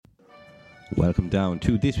Welcome down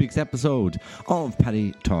to this week's episode of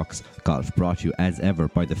Paddy Talks Golf, brought to you as ever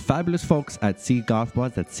by the fabulous folks at Seed Golf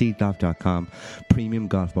Balls at seedgolf.com. Premium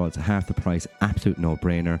golf balls, half the price, absolute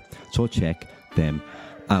no-brainer, so check them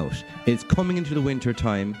out. It's coming into the winter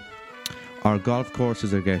time. Our golf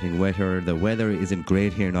courses are getting wetter. The weather isn't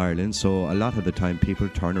great here in Ireland, so a lot of the time people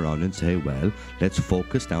turn around and say, well, let's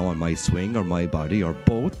focus now on my swing or my body or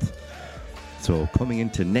both. So coming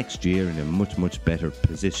into next year in a much, much better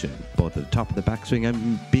position, both at the top of the backswing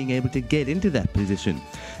and being able to get into that position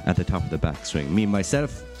at the top of the backswing. Me,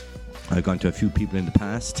 myself, I've gone to a few people in the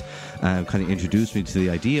past, kind of introduced me to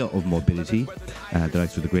the idea of mobility. The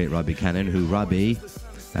likes of the great Robbie Cannon, who, Robbie,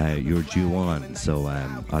 you're due on, so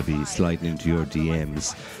I'll be sliding into your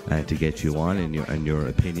DMs to get you on and your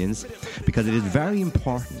opinions, because it is very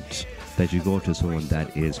important that you go to someone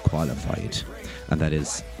that is qualified and that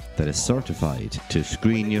is certified to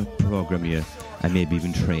screen you, program you, and maybe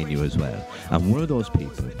even train you as well. And one of those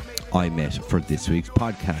people I met for this week's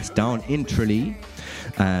podcast down in Tralee,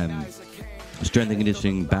 strength and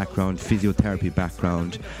conditioning background, physiotherapy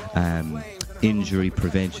background, injury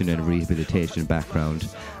prevention and rehabilitation background,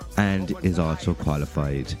 and is also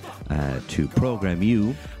qualified to program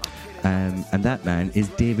you. And that man is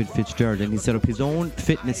David Fitzgerald, and he set up his own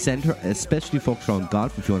fitness centre, especially focused on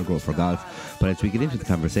golf if you want to go for golf. But as we get into the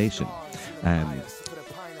conversation,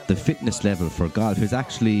 the fitness level for golf is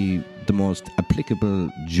actually the most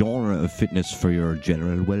applicable genre of fitness for your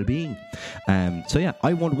general well-being. So yeah,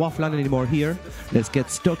 I won't waffle on anymore here. Let's get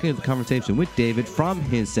stuck into the conversation with David from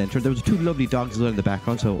his centre. There was two lovely dogs as well in the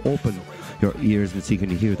background, so open your ears and see, can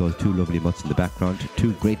you hear those two lovely mutts in the background?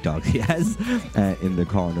 Two great dogs he has in the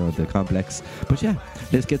corner of the complex. But yeah,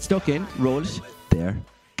 let's get stuck in, roll it, there,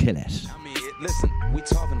 kill it. Listen, we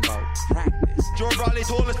talking about practice. Joe Bradley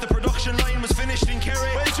told us the production line was finished in Kerry.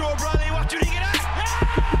 Well, Joe Bradley, what do you think of that?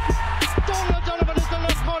 Donald Donovan is the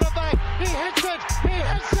left corner back. He hits it.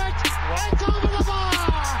 It's over the bar.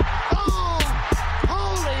 Oh,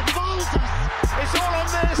 holy Moses. It's all on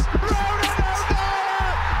this. Round and out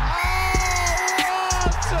there. Oh, what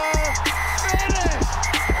a finish.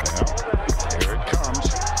 Here it comes.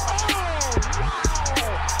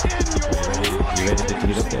 Oh, wow. You ready to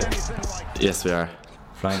tee it up there? Yes, we are.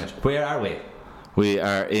 Flying it. Where are we? We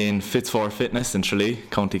are in Fitzroy Fitness in Tralee,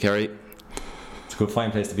 County Kerry. It's a good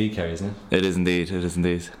fine place to be, Kerry, isn't it? It is indeed.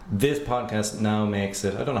 This podcast now makes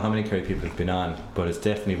it, I don't know how many Kerry people have been on, but it's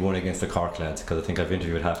definitely one against the Cork lads, because I think I've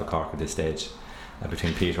interviewed half of Cork at this stage,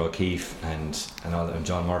 between Peter O'Keefe and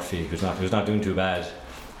John Murphy, who's not doing too bad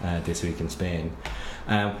this week in Spain.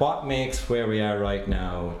 What makes where we are right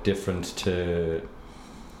now different to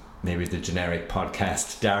maybe the generic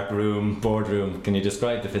podcast, dark room, boardroom? Can you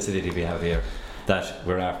describe the facility we have here that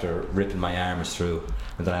we're after ripping my arms through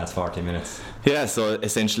in the last 40 minutes? Yeah, so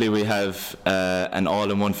essentially we have an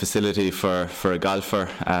all-in-one facility for a golfer,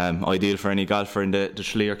 ideal for any golfer in the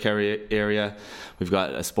Tralee or Kerry area. We've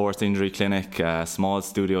got a sports injury clinic, a small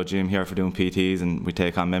studio gym here for doing PTs, and we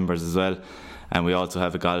take on members as well. And we also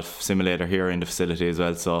have a golf simulator here in the facility as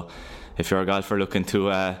well. So if you're a golfer looking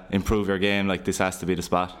to improve your game, like, this has to be the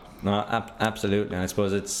spot. No, absolutely. And I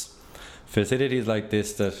suppose it's facilities like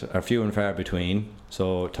this that are few and far between.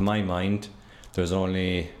 So to my mind, there's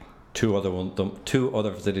only two other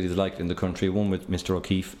facilities like it in the country. One with Mr.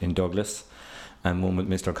 O'Keefe in Douglas, and one with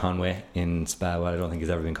Mr. Conway in Spa. Well, I don't think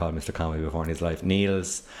he's ever been called Mr. Conway before in his life.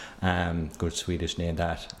 Neil's, good Swedish name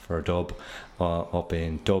that for a dub, up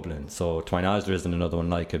in Dublin. So to my knowledge, there isn't another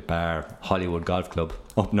one like it, bar Hollywood Golf Club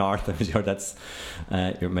up north. I'm sure that's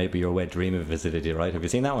maybe your wet dream of a facility, right? Have you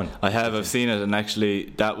seen that one? I've seen it, and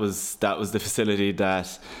actually that was the facility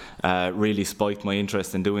that really spiked my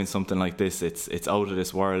interest in doing something like this. It's out of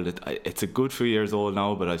this world. It's a good few years old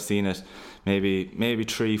now, but I've seen it maybe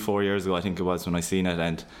 3-4 years ago, I think it was, when I seen it,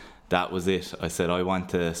 and that was it. I said I want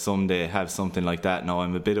to someday have something like that. Now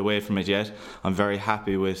I'm a bit away from it yet. I'm very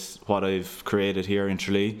happy with what I've created here in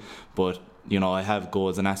Tralee, but I have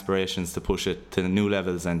goals and aspirations to push it to the new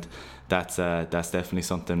levels, and that's definitely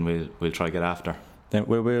something we'll try to get after. Then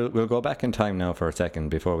we'll go back in time now for a second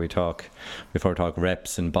before we talk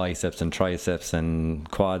reps and biceps and triceps and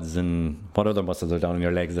quads and what other muscles are down in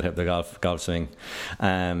your legs that have the golf swing.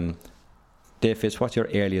 Dave Fitz, what's your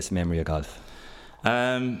earliest memory of golf?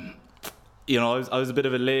 I was a bit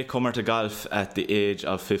of a late comer to golf at the age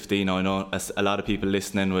of 15. I know a lot of people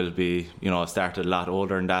listening will be, started a lot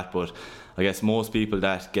older than that, but I guess most people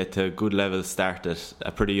that get to good levels start at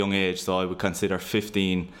a pretty young age, so I would consider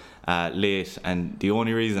 15 late. And the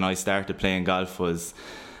only reason I started playing golf was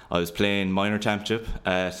I was playing minor championship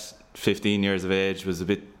at 15 years of age, was a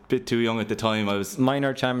bit bit too young at the time. I was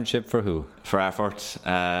Minor championship for who? for Erfurt,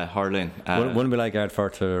 hurling. Wouldn't be like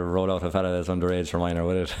Ardfort to roll out a fella that's underage for minor,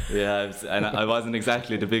 would it? Yeah, and I wasn't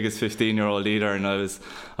exactly the biggest 15-year-old either, and I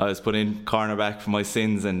was put in cornerback for my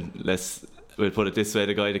sins, and we'll put it this way,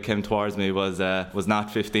 the guy that came towards me was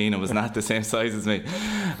not 15 and was not the same size as me.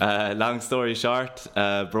 Long story short,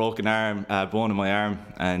 broken arm, bone in my arm,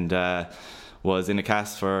 and was in a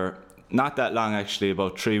cast for not that long actually,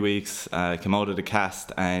 about 3 weeks. Came out of the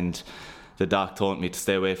cast and the doc told me to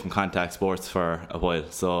stay away from contact sports for a while.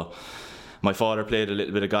 So my father played a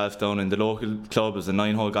little bit of golf down in the local club. It was a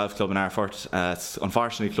 9-hole golf club in Erfurt. It's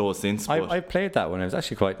unfortunately closed since. I played that one. It was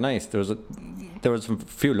actually quite nice. There was a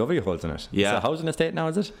few lovely holes in it. Yeah. It's a housing estate now,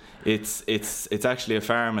 is it? It's actually a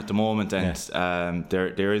farm at the moment, and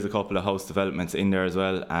there is a couple of house developments in there as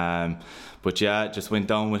well. But yeah, just went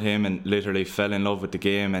down with him and literally fell in love with the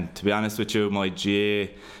game. And to be honest with you, my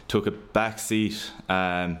GA took a back seat.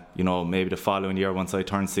 Maybe the following year once I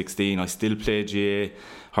turned 16, I still played GA,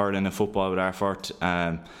 hurling and football with Erfurt.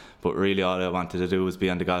 But really, all I wanted to do was be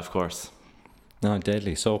on the golf course. No,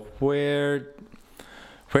 deadly. So where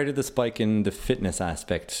did the spike in the fitness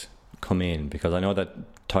aspect come in? Because I know that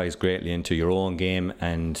ties greatly into your own game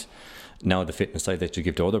and now the fitness side that you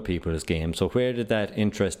give to other people's game. So where did that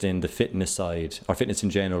interest in the fitness side or fitness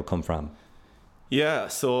in general come from? Yeah,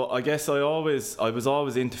 so I guess I was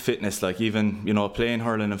always into fitness. Like even playing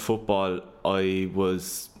hurling and football, I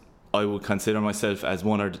would consider myself as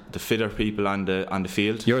one of the fitter people on the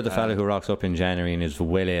field. You're the fella who rocks up in January and is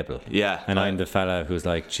well able. Yeah, and I'm the fella who's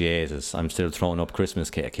like, Jesus, I'm still throwing up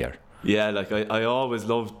Christmas cake here. Yeah, like I always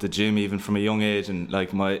loved the gym even from a young age, and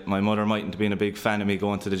like my mother mightn't have been a big fan of me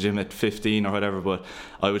going to the gym at 15 or whatever, but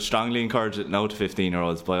I would strongly encourage it now to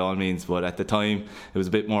 15-year-olds by all means. But at the time it was a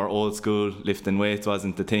bit more old school, lifting weights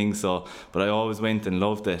wasn't the thing, but I always went and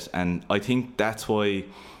loved it. And I think that's why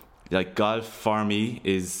like golf for me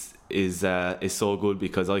is so good,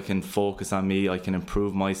 because I can focus on me, I can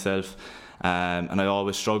improve myself, and I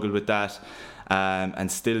always struggled with that. And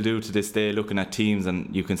still do to this day, looking at teams,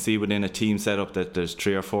 and you can see within a team setup that there's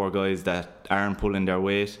 3 or 4 guys that aren't pulling their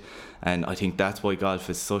weight. And I think that's why golf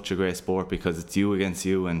is such a great sport, because it's you against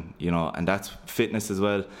you, and and that's fitness as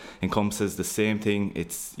well, encompasses the same thing.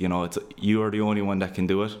 It's you're the only one that can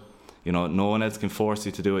do it. No one else can force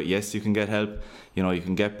you to do it. Yes, you can get help, you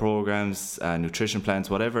can get programs, nutrition plans,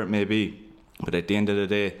 whatever it may be, but at the end of the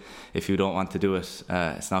day, if you don't want to do it,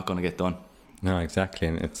 it's not going to get done. No, exactly.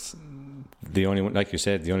 And it's the only one, like you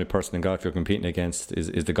said, the only person in golf you're competing against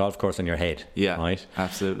is the golf course in your head. Yeah, right.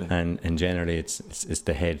 Absolutely. And generally, it's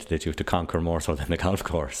the head that you have to conquer more so than the golf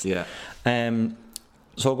course. Yeah.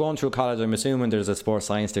 So going through college, I'm assuming there's a sports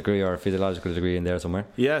science degree or a physiological degree in there somewhere.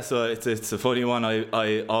 Yeah, so it's a funny one.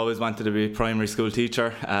 I always wanted to be a primary school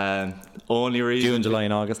teacher. Only reason, June, July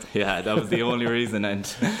and August. Yeah, that was the only reason, and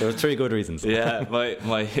there were 3 good reasons. Yeah,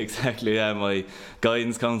 my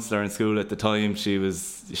guidance counsellor in school at the time, she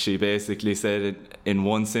basically said it in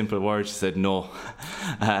one simple word. She said no.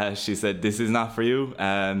 She said, this is not for you.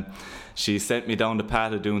 She sent me down the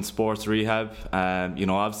path of doing sports rehab.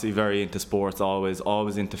 Obviously very into sports,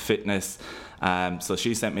 always into fitness. So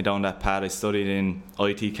she sent me down that path. I studied in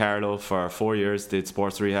IT Carlow for 4 years, did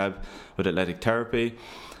sports rehab with athletic therapy.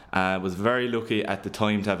 Was very lucky at the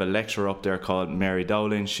time to have a lecturer up there called Mary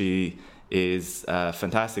Dowling. She is a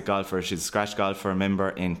fantastic golfer. She's a scratch golfer, member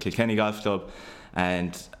in Kilkenny Golf Club,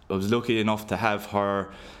 and I was lucky enough to have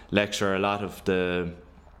her lecture a lot of the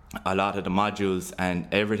modules, and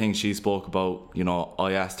everything she spoke about,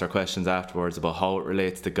 I asked her questions afterwards about how it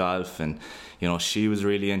relates to golf, and she was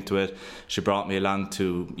really into it. She brought me along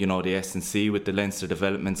to the S&C with the Leinster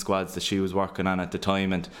development squads that she was working on at the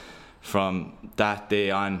time, and from that day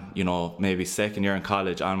on, maybe second year in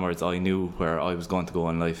college onwards, I knew where I was going to go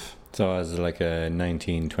in life. So as like a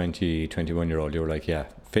 19, 20, 21 year old, you were like, yeah,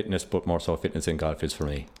 fitness, but more so fitness in golf is for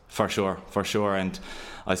me. For sure. And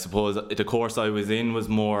I suppose the course I was in was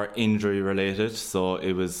more injury related, so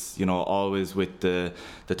it was always with the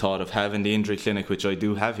thought of having the injury clinic, which I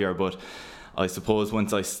do have here. But I suppose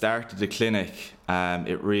once I started the clinic,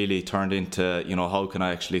 it really turned into how can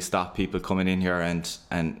I actually stop people coming in here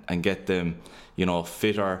and get them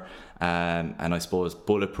fitter, and I suppose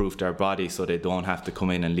bulletproof their body so they don't have to come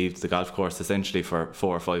in and leave the golf course essentially for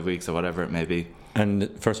 4 or 5 weeks or whatever it may be. And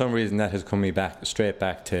for some reason that has come me straight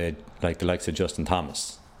back to like the likes of Justin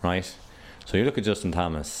Thomas, right? So you look at Justin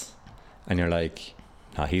Thomas and you're like,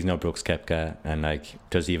 no, he's no Brooks Koepka, and like,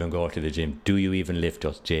 does he even go to the gym? Do you even lift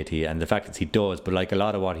us, JT? And the fact that he does, but like a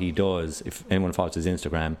lot of what he does, if anyone follows his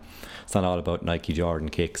Instagram, it's not all about Nike Jordan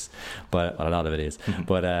kicks, but a lot of it is.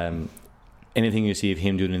 But anything you see of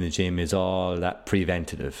him doing in the gym is all that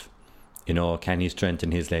preventative. You know, can he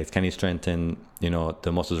strengthen his legs? Can he strengthen, you know,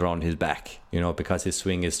 the muscles around his back? You know, because his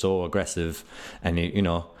swing is so aggressive, and he, you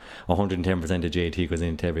know, 110% of JT goes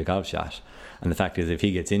into every golf shot. And the fact is, if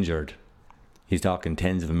he gets injured, he's talking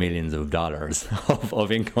tens of millions of dollars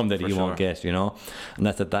of income that he won't get, you know, and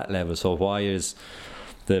that's at that level. So why is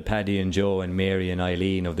the Paddy and Joe and Mary and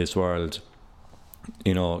Eileen of this world,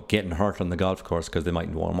 you know, getting hurt on the golf course because they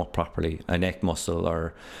mightn't warm up properly, a neck muscle,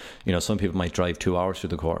 or, you know, some people might drive 2 hours through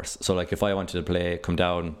the course. So like if I wanted to come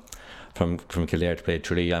down from Kildare to play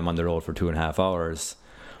Tralee, I'm on the road for 2.5 hours.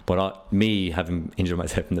 But me, having injured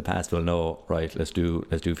myself in the past, will know, right, let's do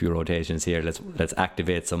a few rotations here, let's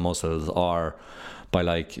activate some muscles, or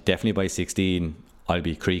definitely by 16 I'll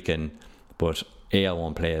be creaking, but A, I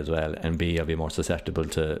won't play as well, and B, I'll be more susceptible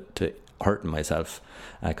to hurting myself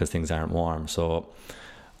because things aren't warm. So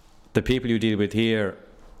the people you deal with here,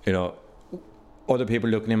 you know, other people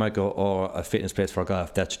looking in might go, oh, a fitness place for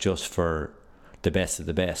golf, that's just for the best of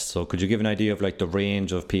the best. So could you give an idea of like the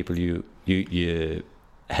range of people you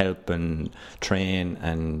help and train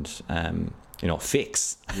and you know,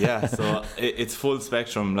 fix? Yeah, so it's full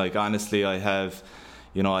spectrum. Like honestly, I have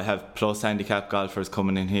plus handicap golfers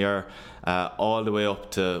coming in here, all the way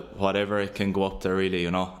up to whatever it can go up to, really,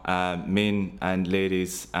 you know, men and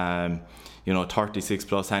ladies, you know, 36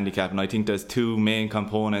 plus handicap. And I think there's two main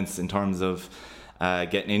components in terms of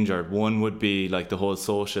getting injured. One would be like the whole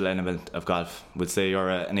social element of golf. Would say you're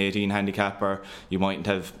an 18 handicapper, you mightn't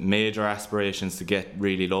have major aspirations to get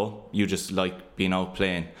really low, you just like being out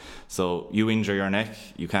playing. So you injure your neck,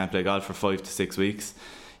 you can't play golf for 5 to 6 weeks.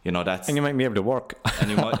 You know, that's, and you might be able to work, and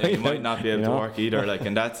you might not be able to work either. Like,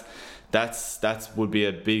 and that's would be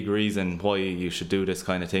a big reason why you should do this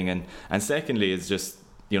kind of thing. And secondly, is just,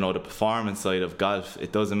 you know, the performance side of golf.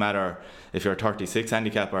 It doesn't matter if you're a 36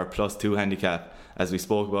 handicap or a +2 handicap, as we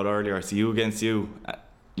spoke about earlier. It's you against you.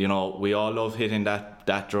 You know, we all love hitting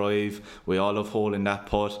that drive. We all love holding that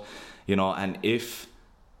putt. You know, and if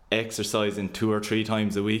exercising 2 or 3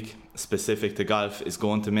 times a week specific to golf is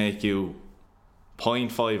going to make you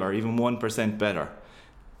 0.5 or even 1% better,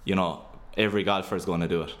 you know, every golfer is going to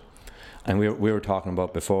do it. And we were talking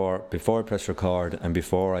about before I pressed record and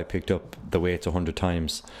before I picked up the weights 100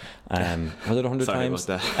 times. Was it 100 Sorry times?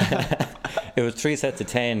 About that. It was 3 sets of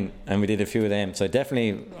 10, and we did a few of them. So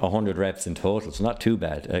definitely 100 reps in total. So not too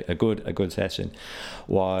bad. A good session.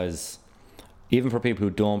 Was, even for people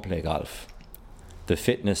who don't play golf, the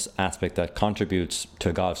fitness aspect that contributes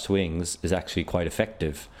to golf swings is actually quite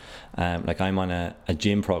effective. Like I'm on a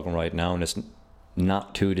gym program right now, and it's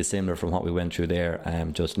not too dissimilar from what we went through there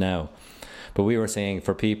just now. But we were saying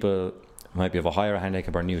for people who might be of a higher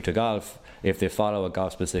handicap or new to golf, if they follow a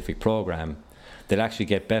golf specific program, they'll actually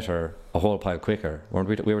get better a whole pile quicker. Weren't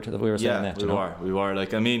we? We were saying that. We were.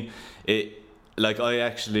 Like, I mean, I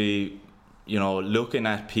actually, you know, looking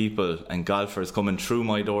at people and golfers coming through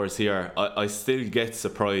my doors here, I still get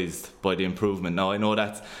surprised by the improvement. Now I know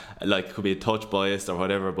that's like could be a touch biased or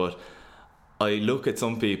whatever, but I look at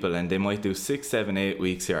some people and they might do 6, 7, 8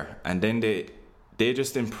 weeks here, and then they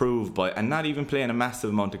just improve by, and not even playing a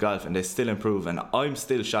massive amount of golf, and they still improve. And I'm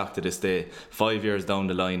still shocked to this day, 5 years down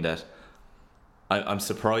the line, that I'm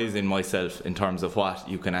surprising myself in terms of what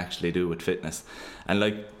you can actually do with fitness. And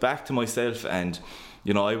like back to myself, and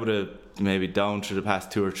you know, I would have maybe down through the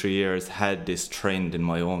past 2 or 3 years had this trend in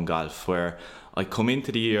my own golf where I come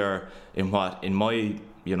into the year in my,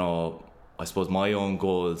 you know, I suppose my own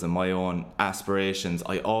goals and my own aspirations.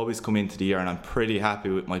 I always come into the year and I'm pretty happy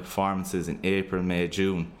with my performances in April, May,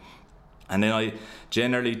 June. And then I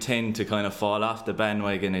generally tend to kind of fall off the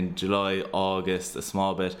bandwagon in July, August, a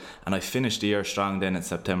small bit. And I finish the year strong then in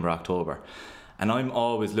September, October. And I'm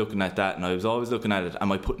always looking at that, and I was always looking at it,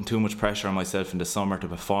 am I putting too much pressure on myself in the summer to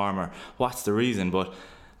perform, or what's the reason? But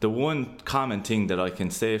the one common thing that I can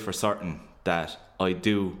say for certain that I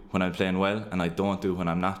do when I'm playing well and I don't do when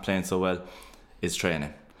I'm not playing so well is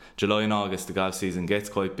training. July and August, the golf season gets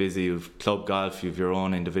quite busy. You've club golf, you've your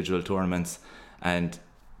own individual tournaments, and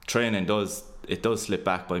training does slip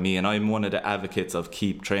back by me. And I'm one of the advocates of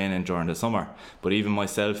keep training during the summer, but even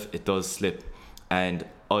myself, it does slip, and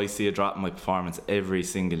I see a drop in my performance every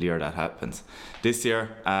single year that happens. This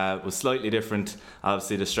year was slightly different.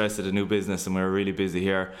 Obviously the stress of the new business, and we were really busy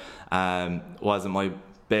here, wasn't my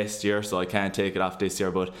best year, so I can't take it off this year.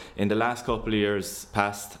 But in the last couple of years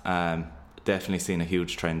past, definitely seen a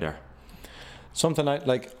huge trend there. Something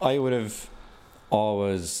I would have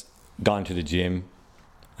always gone to the gym,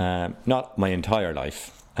 not my entire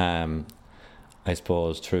life. I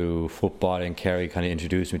suppose through football, and Kerry kind of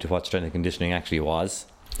introduced me to what strength and conditioning actually was.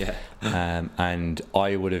 Yeah. And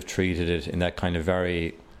I would have treated it in that kind of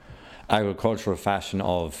very agricultural fashion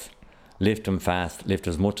of lift them fast, lift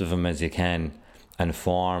as much of them as you can, and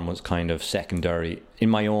form was kind of secondary in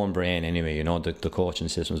my own brain anyway. You know, the coaching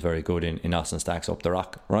system was very good in Austin Stacks up the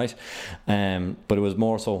rock, right? But it was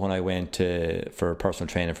more so when I went for personal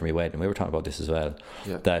training for my wedding. We were talking about this as well,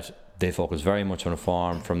 that they focus very much on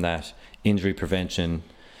form from that injury prevention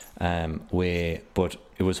way. But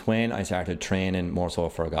it was when I started training more so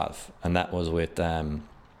for golf, and that was with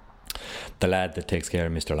the lad that takes care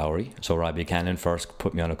of Mr. Lowry. So Robbie Cannon first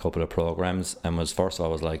put me on a couple of programs, and was first I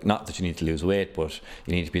was like, not that you need to lose weight, but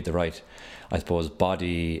you need to be the right, I suppose,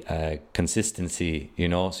 body consistency, you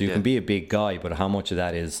know. So you can be a big guy, but how much of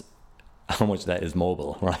that is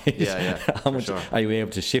mobile, right? How much are you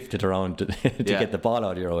able to shift it around to get the ball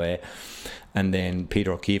out of your way? And then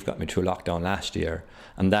Peter O'Keefe got me through lockdown last year,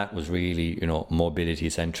 and that was really, you know, mobility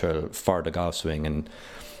central for the golf swing. And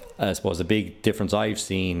I suppose a big difference I've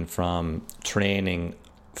seen from training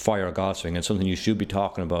for your golf swing, and something you should be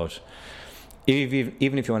talking about, even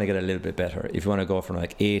if you want to get a little bit better, if you want to go from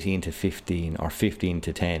like 18 to 15 or 15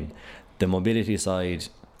 to 10, the mobility side,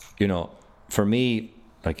 you know, for me,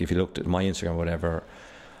 like if you looked at my Instagram or whatever,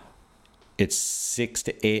 it's 6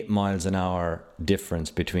 to 8 miles an hour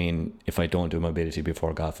difference between if I don't do mobility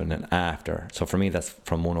before golfing and after. So for me, that's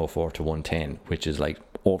from 104 to 110, which is like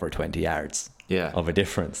over 20 yards of a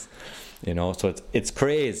difference, you know. So it's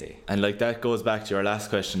crazy. And like that goes back to your last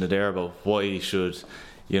question there about why should,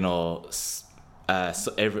 you know,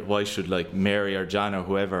 why should like Mary or John or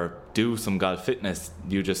whoever do some golf fitness.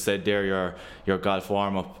 You just said there your golf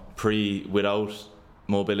warm up without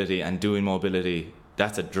mobility and doing mobility,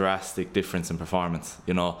 that's a drastic difference in performance,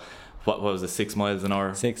 you know. What was it, 6 miles an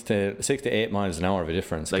hour? 6 to 8 miles an hour of a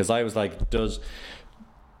difference. Because I was like,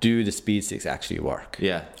 do the speed sticks actually work?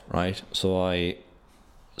 Yeah. Right? So I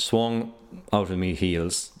swung out of me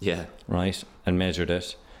heels. Yeah. Right? And measured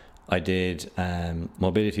it. I did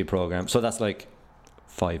mobility program. So that's like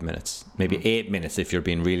 5 minutes, maybe 8 minutes if you're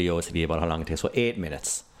being really OCD about how long it takes. So 8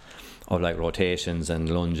 minutes of like rotations and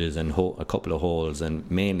lunges and a couple of holes, and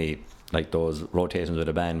mainly like those rotations with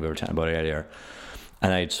a band we were chatting about earlier.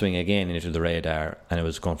 And I'd swing again into the radar, and it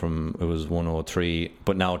was 103,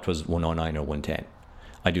 but now it was 109 or 110.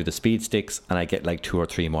 I do the speed sticks and I get like 2 or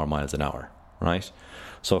 3 more miles an hour, right?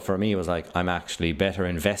 So for me, it was like, I'm actually better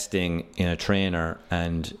investing in a trainer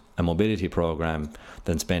and a mobility program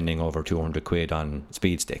than spending over 200 quid on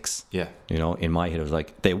speed sticks. Yeah. You know, in my head, it was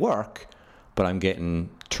like, they work, but I'm getting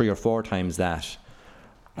 3 or 4 times that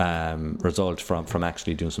result from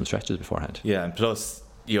actually doing some stretches beforehand. Yeah, and plus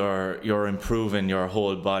you're improving your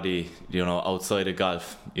whole body, you know, outside of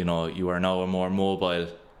golf. You know, you are now a more mobile,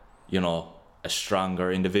 you know, a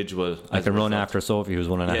stronger individual. I can run after Sophie, who's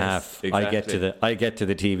 1.5. Exactly. I get to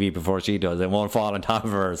the TV before she does. I won't fall on top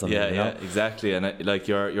of her or something. Yeah, you know? Exactly. And like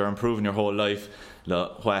you're improving your whole life.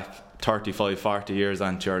 Whack 35, 40 years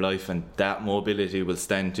onto your life, and that mobility will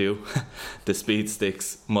stand you. The speed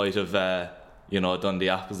sticks might have done the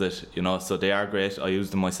opposite. You know, so they are great. I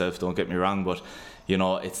use them myself. Don't get me wrong, but you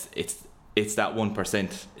know, it's that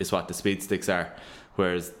 1% is what the speed sticks are.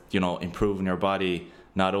 Whereas, you know, improving your body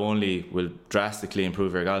not only will drastically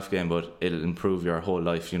improve your golf game, but it'll improve your whole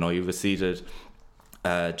life. You know, you've a seated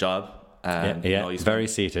job. Very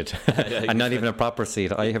seated. And not even a proper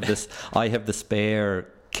seat. I have the spare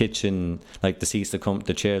kitchen, like the seats that come,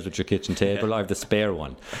 the chairs with your kitchen table. I have the spare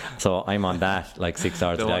one, so I'm on that like 6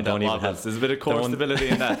 hours a day. I don't even have. There's a bit of core stability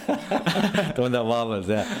in that. The one that wobbles,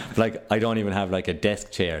 yeah. Like I don't even have like a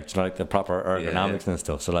desk chair. It's like the proper ergonomics and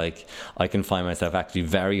stuff. So like I can find myself actually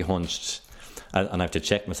very hunched, and I have to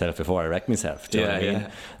check myself before I wreck myself. Do you know what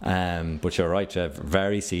I mean? But you're right,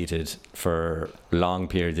 very seated for long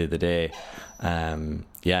periods of the day. And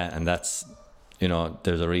that's, you know,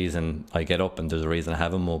 there's a reason I get up, and there's a reason I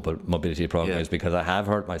have a mobility program is because I have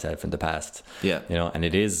hurt myself in the past. Yeah. You know, and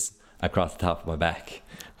it is across the top of my back,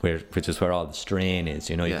 which is where all the strain is.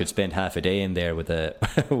 You know, you could spend half a day in there with an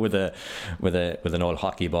old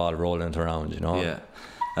hockey ball rolling it around. You know. Yeah.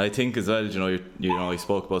 I think as well, you know, you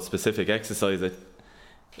spoke about specific exercise.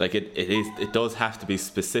 It does have to be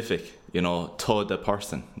specific, you know, to the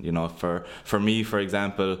person. You know, for me, for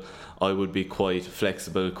example, I would be quite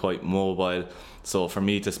flexible, quite mobile. So for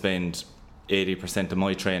me to spend 80% of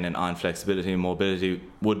my training on flexibility and mobility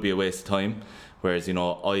would be a waste of time. Whereas, you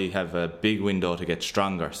know, I have a big window to get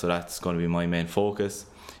stronger, so that's going to be my main focus.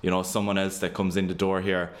 You know, someone else that comes in the door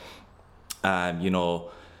here, you know,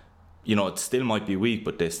 you know, it still might be weak,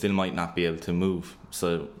 but they still might not be able to move.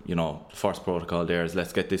 So, you know, the first protocol there is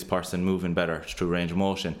let's get this person moving better through range of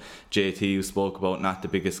motion. JT, you spoke about, not the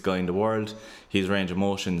biggest guy in the world. His range of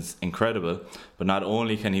motion's incredible, but not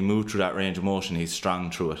only can he move through that range of motion, he's strong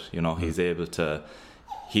through it. You know, he's able to,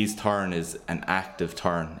 his turn is an active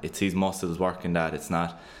turn. It's his muscles working that. It's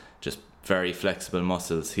not just very flexible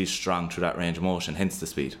muscles. He's strong through that range of motion, hence the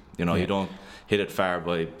speed. You know, you don't hit it far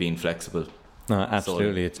by being flexible. No,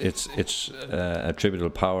 absolutely. It's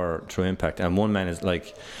attributable power through impact. And one man is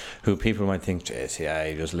like, who people might think,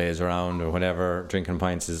 he just lays around or whatever, drinking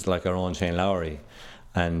pints, is like our own Shane Lowry.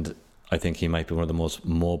 And I think he might be one of the most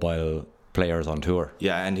mobile players on tour.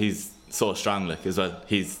 Yeah, and he's so strong, like, as well.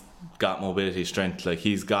 He's got mobility, strength. Like,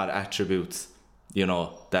 he's got attributes, you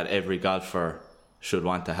know, that every golfer should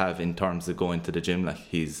want to have in terms of going to the gym. Like,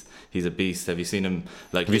 he's a beast. Have you seen him?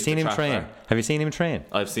 Like, have you seen him train? Have you seen him train?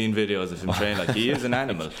 I've seen videos of him train. Like, he is an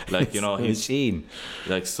animal. Like, you know, he's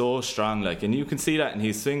like so strong. Like, and you can see that in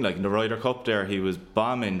his swing. Like in the Ryder Cup, there he was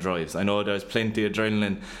bombing drives. I know there's plenty of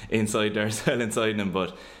adrenaline inside there as well inside him,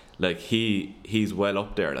 but like he's well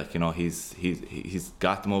up there. Like, you know, he's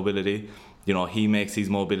got the mobility. You know, he makes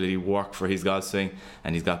his mobility work for his golf swing,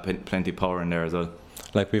 and he's got plenty of power in there as well.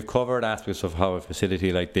 Like, we've covered aspects of how a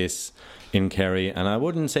facility like this in Kerry, and I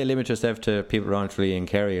wouldn't say limit yourself to people around Tralee in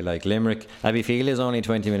Kerry. Like Limerick, Abbeyfield is only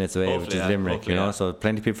 20 minutes away, which is Limerick, you know, so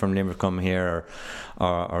plenty of people from Limerick come here,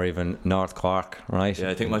 or even North Cork, right? Yeah,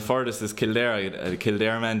 I think my furthest is Kildare. I had a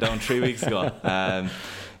Kildare man down 3 weeks ago.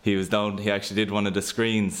 He was down, he actually did one of the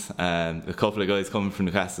screens, a couple of guys coming from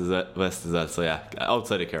Newcastle West as well, so yeah,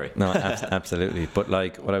 outside of Kerry. No, absolutely. But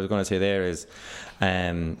like, what I was going to say there is,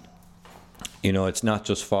 you know, it's not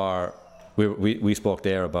just for, we spoke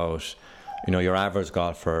there about, you know, your average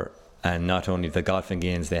golfer, and not only the golfing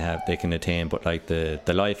gains they can attain, but like the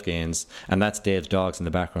life gains. And that's Dave's dogs in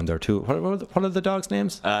the background there too. What are the dogs'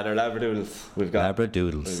 names? They're Labradoodles. We've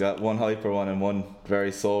got one hyper one and one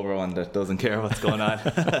very sober one that doesn't care what's going on.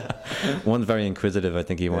 One's very inquisitive. I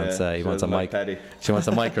think he wants a mic. She wants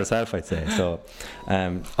a mic herself, I'd say. So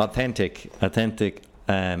authentic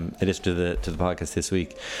addition to the podcast this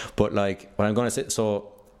week. But like, what I'm going to say,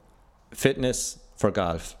 so fitness for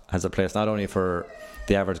golf has a place not only for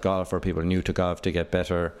the average golfer, people new to golf, to get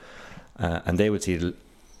better, and they would see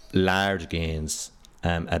large gains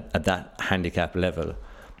at that handicap level,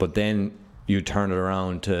 but then you turn it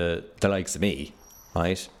around to the likes of me,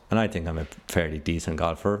 right? And I think I'm a fairly decent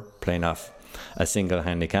golfer playing off a single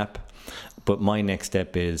handicap, but my next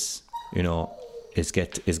step is, you know, is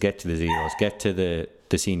get to the zeros, get to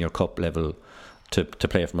the senior cup level to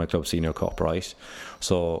play for my club senior cup, right?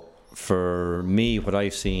 So for me, what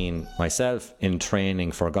I've seen myself in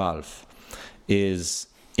training for golf is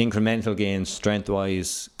incremental gains strength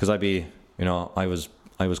wise, because I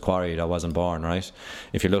was quarried, I wasn't born, right?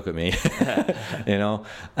 If you look at me, you know,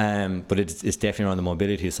 but it's definitely on the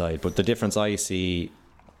mobility side. But the difference I see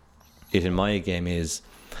it in my game is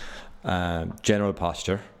general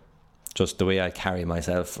posture, just the way I carry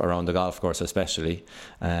myself around the golf course, especially,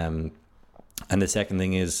 and the second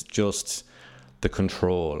thing is just the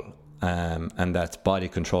control, and that's body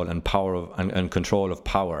control and power and control of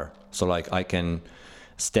power. So like, I can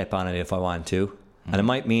step on it if I want to, and it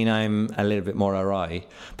might mean I'm a little bit more awry,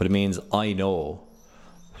 but it means I know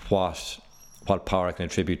what power I can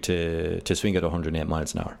attribute to swing at 108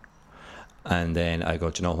 miles an hour. And then I go,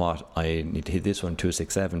 do you know what, I need to hit this one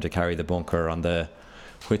 267 to carry the bunker on the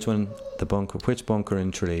which bunker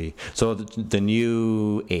in Tralee? So the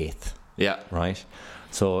new 8th. Yeah. Right?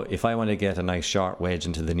 So if I want to get a nice short wedge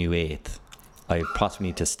into the new 8th, I possibly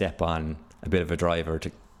need to step on a bit of a driver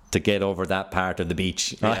to get over that part of the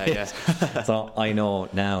beach. Right? Yeah. So I know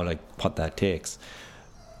now, like, what that takes.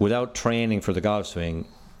 Without training for the golf swing,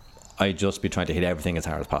 I'd just be trying to hit everything as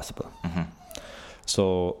hard as possible. Mm-hmm.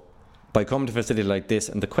 So by coming to a facility like this,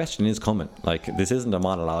 and the question is coming, like, this isn't a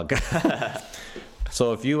monologue.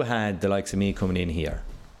 So if you had the likes of me coming in here,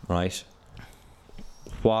 right,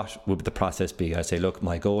 what would the process be? I say, look,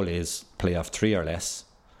 my goal is play off 3 or less,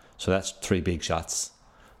 so that's 3 big shots.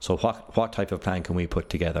 So what type of plan can we put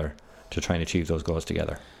together to try and achieve those goals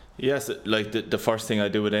together? Yes, like the first thing I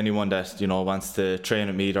do with anyone that, you know, wants to train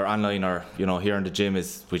at me, either online or, you know, here in the gym,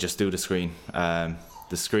 is we just do the screen. The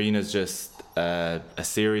screen is just a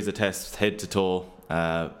series of tests, head to toe,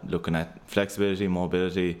 looking at flexibility,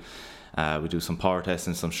 mobility. We do some power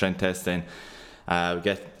testing, some strength testing. We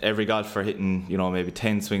get every golfer hitting, you know, maybe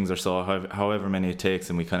 10 swings or so, however many it takes,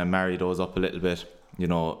 and we kind of marry those up a little bit. you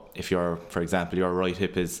know, if for example, your right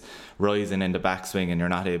hip is rising in the backswing and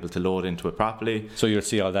you're not able to load into it properly. So you'll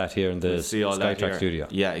see all that here in the SkyTrack studio.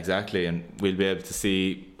 Yeah, exactly. And we'll be able to see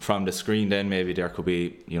from the screen then maybe there could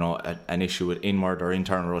be, you know, an issue with inward or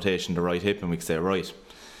internal rotation of the right hip, and we can say, right,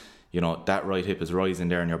 you know, that right hip is rising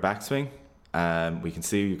there in your backswing. We can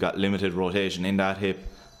see you've got limited rotation in that hip.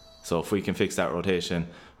 So if we can fix that rotation,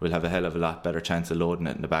 we'll have a hell of a lot better chance of loading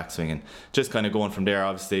it in the backswing. And just kind of going from there,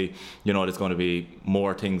 obviously, you know, there's going to be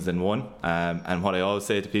more things than one. And what I always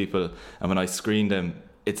say to people, and when I screen them,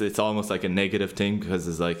 it's almost like a negative thing, because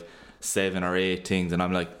there's like 7 or 8 things. And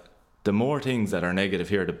I'm like, the more things that are negative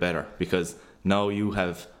here, the better, because now you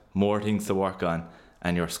have more things to work on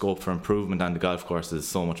and your scope for improvement on the golf course is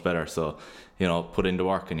so much better. So, you know, put in the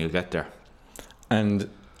work and you'll get there. And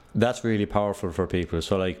that's really powerful for people.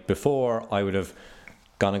 So like before, I would have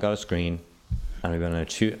gone and got a screen, and we've been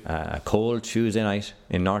on a cold Tuesday night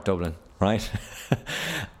in North Dublin, right?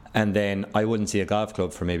 And then I wouldn't see a golf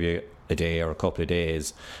club for maybe a day or a couple of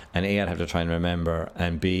days, and A, I'd have to try and remember,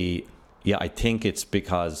 and B, yeah, I think it's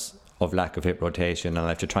because of lack of hip rotation, and I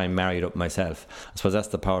have to try and marry it up myself. I suppose that's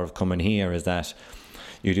the power of coming here, is that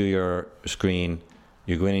you do your screen,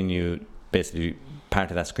 you go in and you basically, part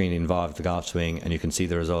of that screen involves the golf swing, and you can see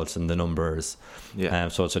the results and the numbers. Yeah.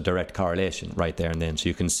 So it's a direct correlation right there and then. So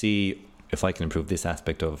you can see if I can improve this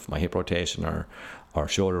aspect of my hip rotation or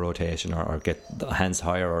shoulder rotation, or get the hands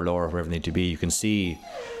higher or lower, wherever they need to be. You can see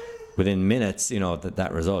within minutes, you know,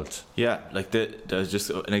 that result. Yeah, like there's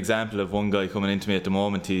just an example of one guy coming into me at the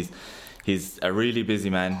moment. He's a really busy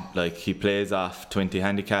man. Like, he plays off 20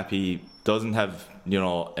 handicap. He doesn't have, you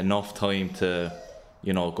know, enough time to,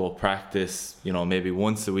 you know, go practice. You know, maybe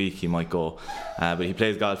once a week he might go, but he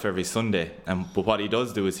plays golf every Sunday. But what he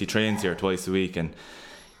does do is he trains here twice a week, and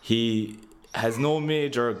he has no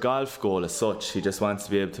major golf goal as such. He just wants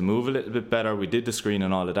to be able to move a little bit better. We did the screen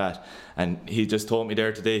and all of that, and he just told me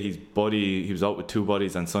there today he was out with 2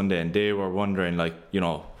 buddies on Sunday, and they were wondering, like, you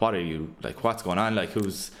know, what's going on, like,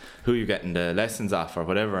 who are you getting the lessons off or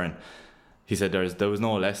whatever. And he said there was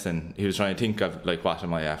no lesson. He was trying to think of, like, what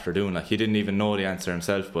am I after doing? Like, he didn't even know the answer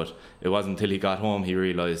himself, but it wasn't until he got home he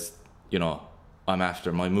realised, you know, I'm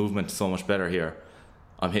after my movement so much better here.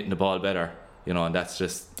 I'm hitting the ball better, you know, and that's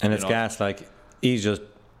just... And it's gas, like, he's just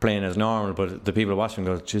playing as normal, but the people watching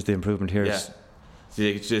go, just the improvement here is...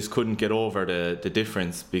 They just couldn't get over the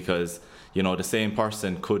difference, because, you know, the same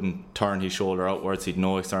person couldn't turn his shoulder outwards. He'd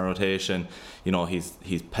no external rotation. You know, his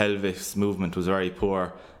pelvis movement was very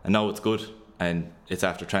poor, and now it's good. And it's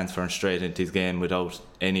after transferring straight into his game without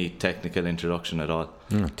any technical introduction at all.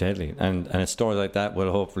 Deadly. And a story like that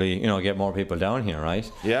will hopefully, you know, get more people down here, right?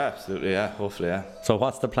 Yeah, absolutely, yeah, hopefully, yeah. So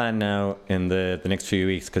what's the plan now in the next few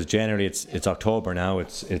weeks? Because generally it's October now,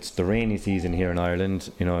 it's the rainy season here in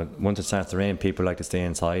Ireland. You know, once it starts to rain, people like to stay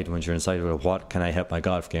inside. Once you're inside, well, what can I help my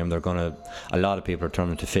golf game? A lot of people are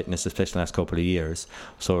turning to fitness, especially the last couple of years.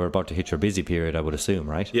 So we're about to hit your busy period, I would assume,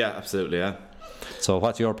 right? Yeah, absolutely, yeah. So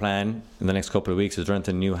what's your plan in the next couple of weeks? Is there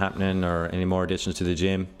anything new happening or any more additions to the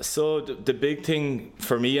gym? So the big thing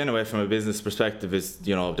for me anyway, from a business perspective, is,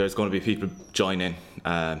 you know, there's going to be people joining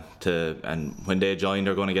and when they join,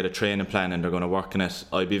 they're going to get a training plan and they're going to work in it.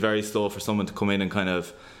 I'd be very slow for someone to come in and kind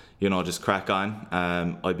of, you know, just crack on.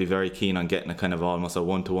 I'd be very keen on getting a kind of almost a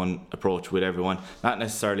one-to-one approach with everyone, not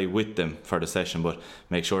necessarily with them for the session, but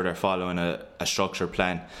make sure they're following a structured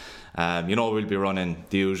plan. You know, we'll be running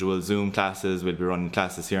the usual Zoom classes, we'll be running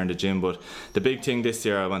classes here in the gym, but the big thing this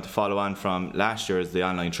year I want to follow on from last year is the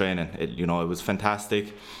online training. It was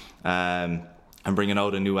fantastic. I'm bringing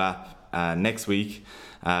out a new app next week.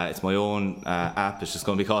 It's my own app. It's just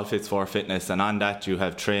going to be called Fits4Fitness, and on that you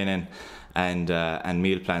have training and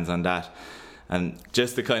meal plans on that. And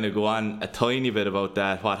just to kind of go on a tiny bit about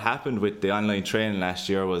that, what happened with the online training last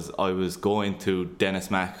year was I was going to Dennis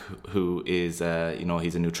Mack, who is,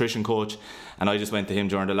 he's a nutrition coach, and I just went to him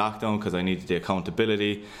during the lockdown because I needed the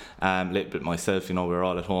accountability. A little bit myself, you know, we were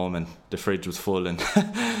all at home and the fridge was full, and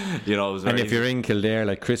you know, it was very... And if you're in Kildare,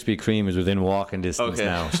 like, Krispy Kreme is within walking distance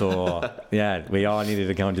now. So yeah, we all needed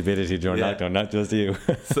accountability during lockdown, not just you.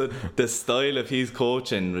 So the style of his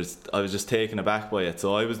coaching I was just taken aback by it.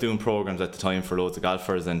 So I was doing programs at the time for loads of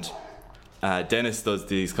golfers, and Dennis does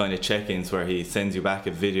these kind of check-ins where he sends you back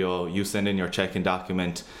a video, you send in your check-in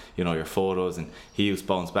document, you know, your photos, and he used to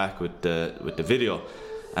bounce back with the video.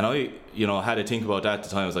 And I, you know, had to think about that at the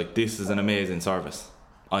time. I was like, this is an amazing service.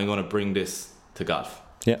 I'm going to bring this to golf.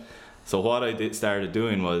 Yeah. So what I started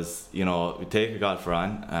doing was, you know, we take a golfer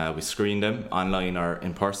on, we screen them online or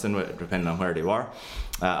in person, depending on where they were.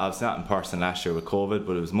 Obviously not in person last year with COVID,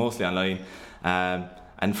 but it was mostly online. And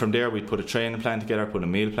And from there, we'd put a training plan together, put a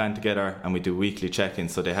meal plan together, and we'd do weekly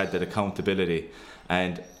check-ins, so they had that accountability.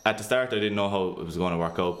 And at the start, I didn't know how it was going to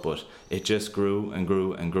work out, but it just grew and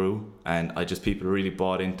grew and grew. And people really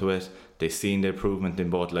bought into it. They seen the improvement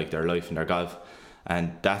in both like their life and their golf.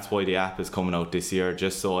 And that's why the app is coming out this year,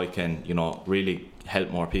 just so I can, really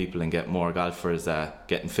help more people and get more golfers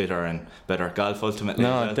getting fitter and better at golf ultimately.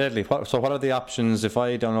 No, deadly. So what are the options if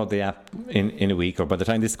I download the app in a week, or by the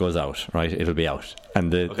time this goes out, right, it'll be out,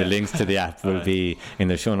 and the links to the app will be in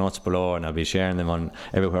the show notes below, and I'll be sharing them on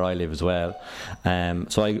everywhere I live as well.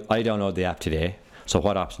 So I download the app today. So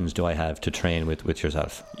what options do I have to train with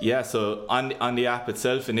yourself? Yeah, so on the app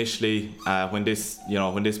itself, initially, when this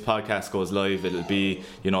podcast goes live, it'll be,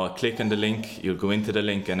 click on the link, you'll go into the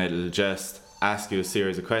link, and it'll just ask you a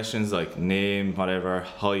series of questions like name, whatever,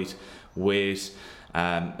 height, weight,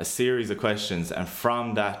 a series of questions, and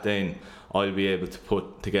from that then I'll be able to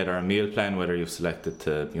put together a meal plan, whether you've selected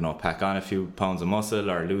to, pack on a few pounds of muscle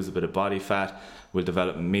or lose a bit of body fat. We'll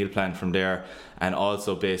develop a meal plan from there, and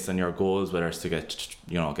also based on your goals, whether it's to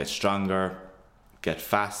get stronger, get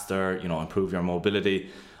faster, improve your mobility,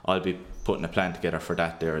 I'll be putting a plan together for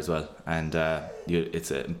that there as well. And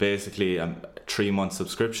it's basically a 3-month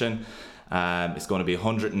subscription. It's going to be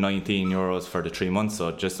 €119 for the 3 months,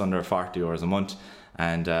 so just under €40 a month.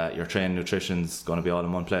 And your training nutrition's going to be all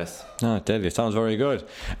in one place. Oh, deadly. Sounds very good.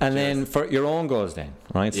 And then for your own goals then,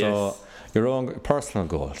 right? Yes. So your own personal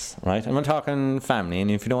goals, right? I'm not talking family, and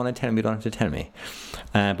if you don't want to tell me, you don't have to tell me.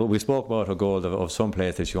 But we spoke about a goal of some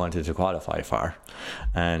place that you wanted to qualify for.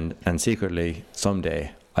 And secretly,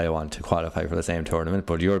 someday, I want to qualify for the same tournament,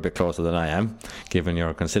 but you're a bit closer than I am, given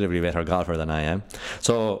you're a considerably better golfer than I am.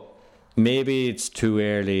 So maybe it's too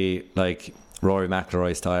early, like Rory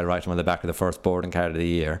McIlroy style, right on the back of the first boarding card of the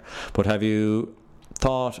year. But have you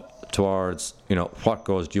thought towards, what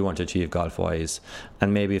goals do you want to achieve golf-wise,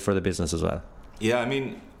 and maybe for the business as well? Yeah, I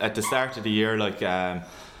mean, at the start of the year,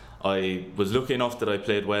 I was lucky enough that I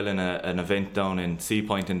played well in an event down in Sea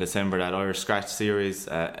Point in December, that Irish Scratch Series.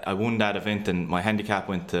 I won that event and my handicap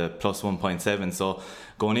went to plus 1.7. So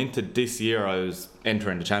going into this year, I was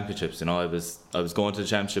entering the championships. I was going to the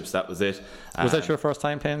championships. That was it. Was that your first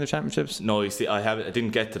time playing the championships? No, you see, I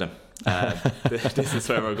didn't get to them. This is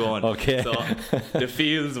where we're going. Okay. So the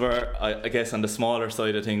fields were, I guess, on the smaller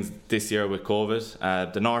side of things this year with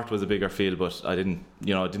COVID. The North was a bigger field, but I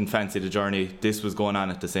didn't fancy the journey. This was going on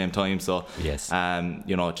at the same time, so yes.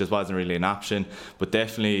 It just wasn't really an option. But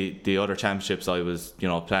definitely the other championships, I was,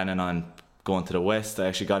 planning on going to the West. I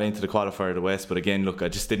actually got into the qualifier of the West, but again, look, I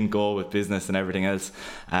just didn't go with business and everything else.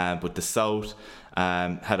 But the South,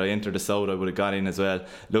 had I entered the South, I would have got in as well.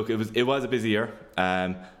 Look, it was a busy year.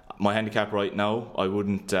 My handicap right now, I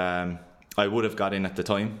would have got in at the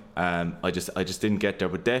time. I just didn't get there.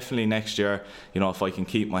 But definitely next year, if I can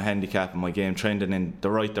keep my handicap and my game trending in the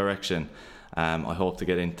right direction, I hope to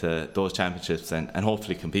get into those championships and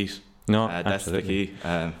hopefully compete. No, that's absolutely. the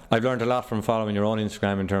key. I've learned a lot from following your own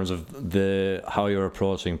Instagram in terms of how you're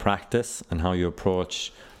approaching practice and how you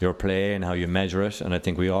approach your play and how you measure it, and I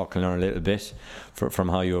think we all can learn a little bit from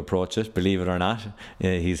how you approach it. Believe it or not,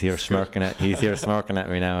 he's here smirking at me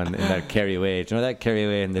now in that Kerry way. Do you know that Kerry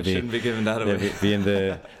way? And shouldn't be giving that away. Be in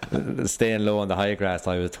the staying low on the high grass.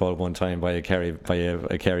 I was told one time by a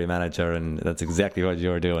Kerry manager, and that's exactly what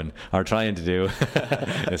you're doing or trying to do,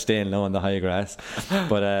 staying low on the high grass.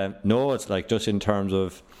 But no, it's like just in terms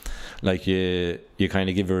of, like, you kind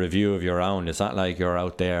of give a review of your round. It's not like you're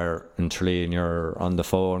out there in Tralee and you're on the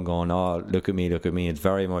phone going, oh, look at me. It's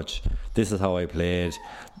very much, this is how I played,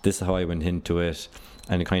 this is how I went into it,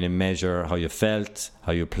 and you kind of measure how you felt,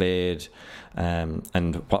 how you played,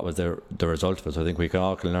 and what was the result of it. So I think we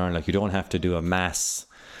all can learn, like, you don't have to do a mass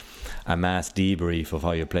debrief of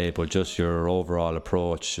how you played, but just your overall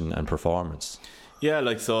approach and performance. Yeah,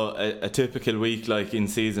 a typical week, like, in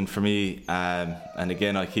season for me, and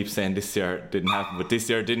again, I keep saying this year didn't happen, but this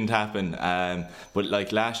year didn't happen. But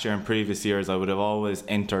like last year and previous years, I would have always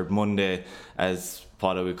entered Monday as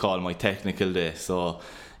what I would call my technical day. So,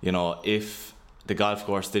 if the golf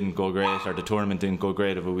course didn't go great or the tournament didn't go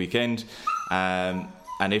great of a weekend, and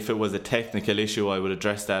if it was a technical issue, I would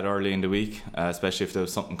address that early in the week, especially if there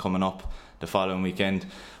was something coming up the following weekend.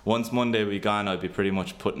 Once Monday we gone, I'd be pretty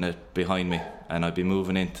much putting it behind me, and I'd be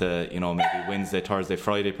moving into maybe Wednesday, Thursday,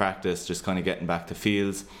 Friday practice, just kind of getting back to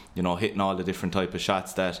fields, hitting all the different type of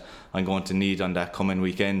shots that I'm going to need on that coming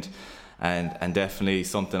weekend. And definitely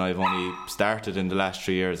something I've only started in the last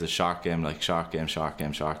 3 years is short game.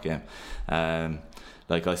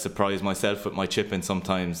 Like, I surprise myself with my chipping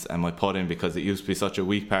sometimes and my putting, because it used to be such a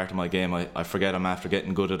weak part of my game. I forget I'm after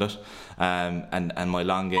getting good at it. And my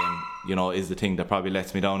long game, you know, is the thing that probably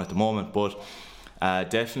lets me down at the moment. But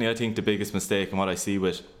definitely I think the biggest mistake and what I see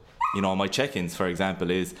with, you know, my check-ins, for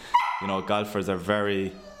example, is, you know, golfers are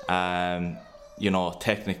very, you know,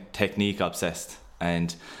 technique obsessed.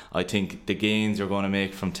 And I think the gains you're going to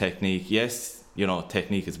make from technique, yes, you know,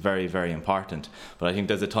 technique is very, very important. But I think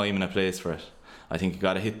there's a time and a place for it. I think you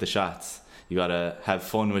got to hit the shots. You got to have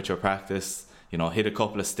fun with your practice. You know, hit a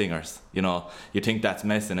couple of stingers. You know, you think that's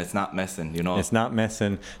messing. It's not messing, you know. It's not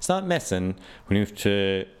messing. It's not messing when you have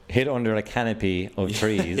to hit under a canopy of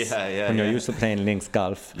trees when you're used to playing links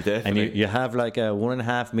golf. And you have like a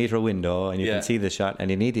 1.5 metre window and you can see the shot,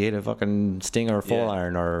 and you need to hit a fucking stinger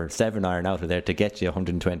 4-iron or 7-iron out of there to get you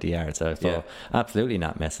 120 yards. So absolutely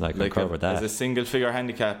not messing. I concur with that. As a single figure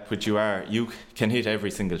handicap, which you can hit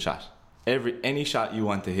every single shot. Any shot you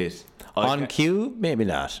want to hit. On cue, maybe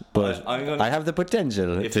not, but I have the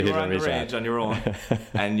potential to hit every shot. If you're on the range on your own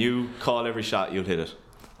and you call every shot, you'll hit it.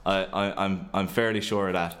 I'm fairly sure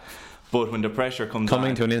of that. But when the pressure comes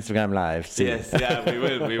coming to an Instagram live,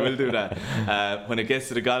 we will do that. When it gets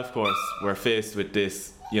to the golf course, we're faced with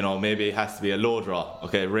this. You know, maybe it has to be a low draw.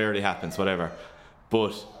 Okay, it rarely happens, whatever.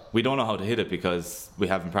 But we don't know how to hit it because we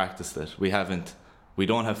haven't practiced it. We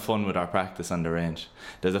don't have fun with our practice on the range.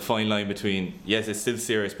 There's a fine line between, yes, it's still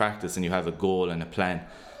serious practice and you have a goal and a plan,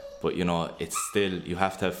 but you know, it's still, you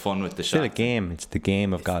have to have fun with the shot. It's still a game. It's the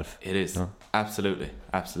game of golf. It is. No? Absolutely.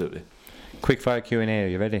 Quick fire Q&A. Are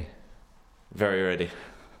you ready? Very ready.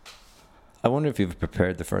 I wonder if you've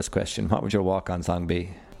prepared the first question. What would your walk-on song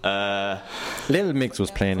be? Little Mix was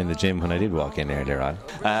playing in the gym when I did walk in earlier on.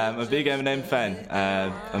 I'm a big Eminem fan.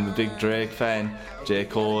 I'm a big Drake fan. J.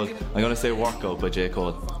 Cole. I'm going to say Workout by J.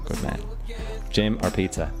 Cole. Good man. Gym or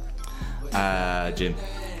pizza? Gym.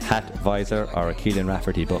 Hat, visor or a Keelan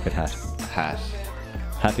Rafferty bucket hat? Hat.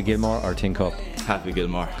 Happy Gilmore or Tin Cup? Happy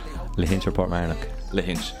Gilmore. Lahinch or Portmarnock?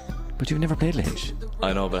 Lahinch. But you've never played Lahinch.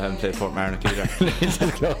 I know, but I haven't played Portmarnock either. Lahinch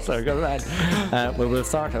is closer, good man. Well, we'll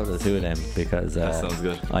start out with the two of them because that sounds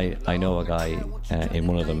good. I know a guy in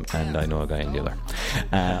one of them and I know a guy in the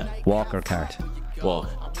other. Walk or cart? Walk.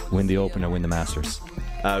 Win the Open or win the Masters?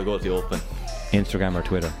 I'll go with the Open. Instagram or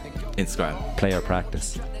Twitter? Instagram. Play or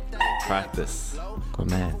practice? Practice. Good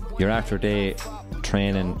man. You're after a day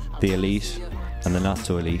training the elite and the not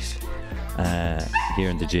so elite here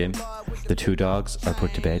in the gym. The two dogs are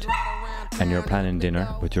put to bed and you're planning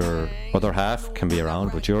dinner with your other half, can be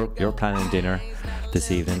around, but you're planning dinner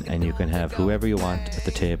this evening and you can have whoever you want at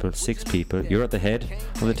the table. 6 people, you're at the head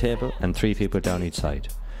of the table and 3 people down each side.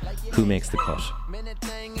 Who makes the cut?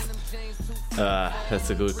 That's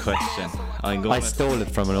a good question. I stole it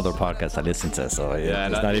from another podcast I listened to, so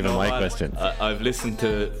it's not even my question. I've listened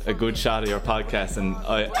to a good shot of your podcast, and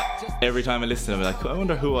every time I listen, I'm like, I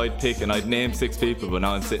wonder who I'd pick, and I'd name 6 people, but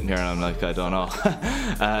now I'm sitting here and I'm like, I don't know.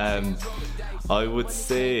 I would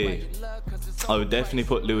say I would definitely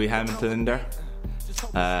put Louis Hamilton in there.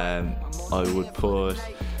 I would put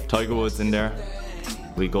Tiger Woods in there.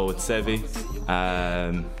 We go with Seve.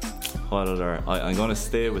 What other? I'm going to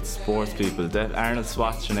stay with sports people. Arnold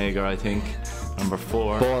Schwarzenegger, I think, number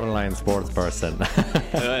 4. Borderline sports person.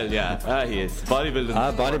 Well, yeah, he is. Bodybuilding.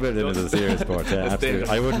 Bodybuilding is a serious sport. Yeah, absolutely.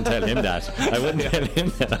 I wouldn't tell him that.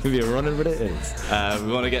 I'd be running with it.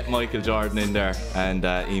 We want to get Michael Jordan in there and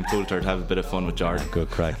Ian Poulter to have a bit of fun with Jordan. Good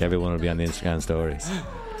crack. Everyone will be on the Instagram stories.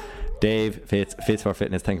 Dave, Fits for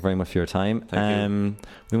Fitness, thank you very much for your time. Thank you.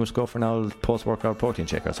 We must go for an old post-workout protein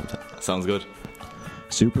shake or something. Sounds good.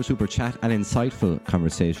 Super chat and insightful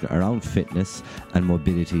conversation around fitness and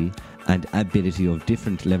mobility and ability of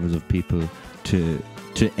different levels of people to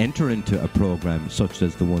enter into a program such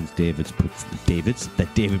as the ones David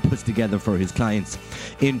puts together for his clients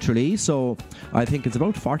in Tralee. So I think it's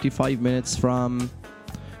about 45 minutes from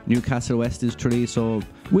Newcastle West is Tralee, so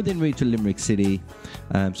within reach of Limerick City.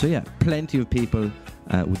 Plenty of people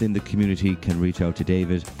within the community can reach out to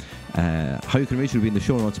David. How you can reach will be in the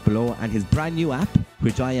show notes below, and his brand new app,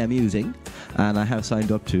 which I am using and I have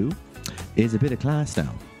signed up to, is a bit of class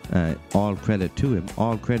now. All credit to him,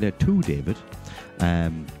 all credit to David.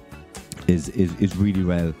 Is really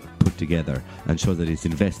well put together and shows that he's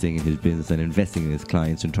investing in his business and investing in his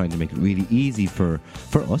clients and trying to make it really easy for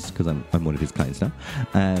us, because I'm one of his clients now,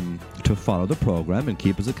 to follow the program and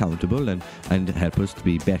keep us accountable and help us to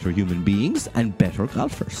be better human beings and better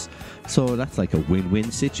golfers. So that's like a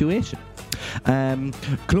win-win situation.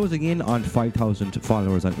 Closing in on 5,000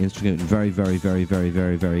 followers on Instagram,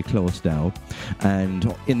 very close now,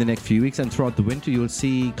 and in the next few weeks and throughout the winter you'll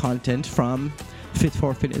see content from Fit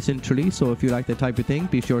for Fitness in Tralee. So if you like that type of thing,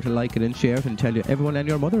 be sure to like it and share it and tell everyone and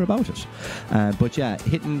your mother about it. But yeah,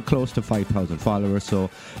 hitting close to 5,000 followers. So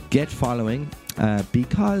get following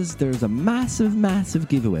because there's a massive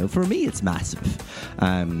giveaway. For me, it's massive.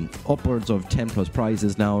 Upwards of 10 plus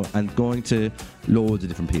prizes now and going to loads of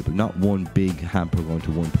different people. Not one big hamper going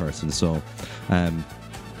to one person. So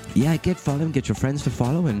yeah, get following, get your friends to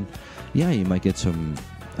follow, and yeah, you might get some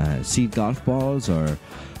seed golf balls or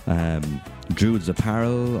Druid's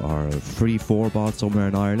apparel or a free 4-ball somewhere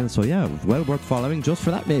in Ireland. So yeah, well worth following just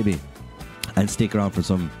for that maybe. And stick around for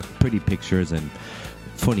some pretty pictures and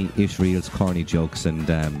funny-ish reels, corny jokes, and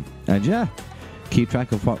yeah, keep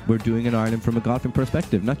track of what we're doing in Ireland from a golfing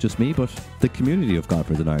perspective. Not just me, but the community of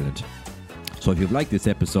golfers in Ireland. So if you've liked this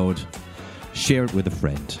episode, share it with a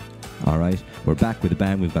friend. All right, we're back with a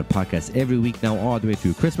bang. We've got podcasts every week now, all the way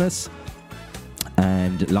through Christmas.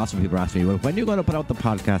 And lots of people are asking me, well, when are you going to put out the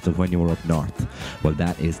podcast of when you were up north? Well,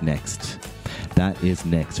 that is next. That is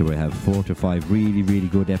next. So we have 4 to 5 really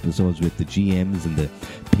good episodes with the GMs and the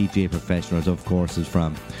PGA professionals, of course, is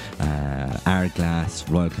from Ardglass,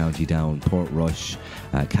 Royal County Down, Portrush,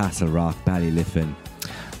 Castle Rock, Ballyliffin.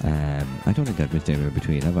 I don't think I've missed anywhere in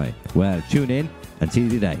between, have I? Well, tune in and see you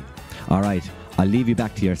today. All right. I'll leave you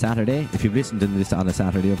back to your Saturday, if you've listened to this on a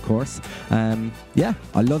Saturday, of course. Yeah,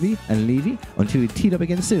 I love you and leave you. Until we teed up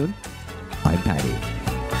again soon, I'm Paddy.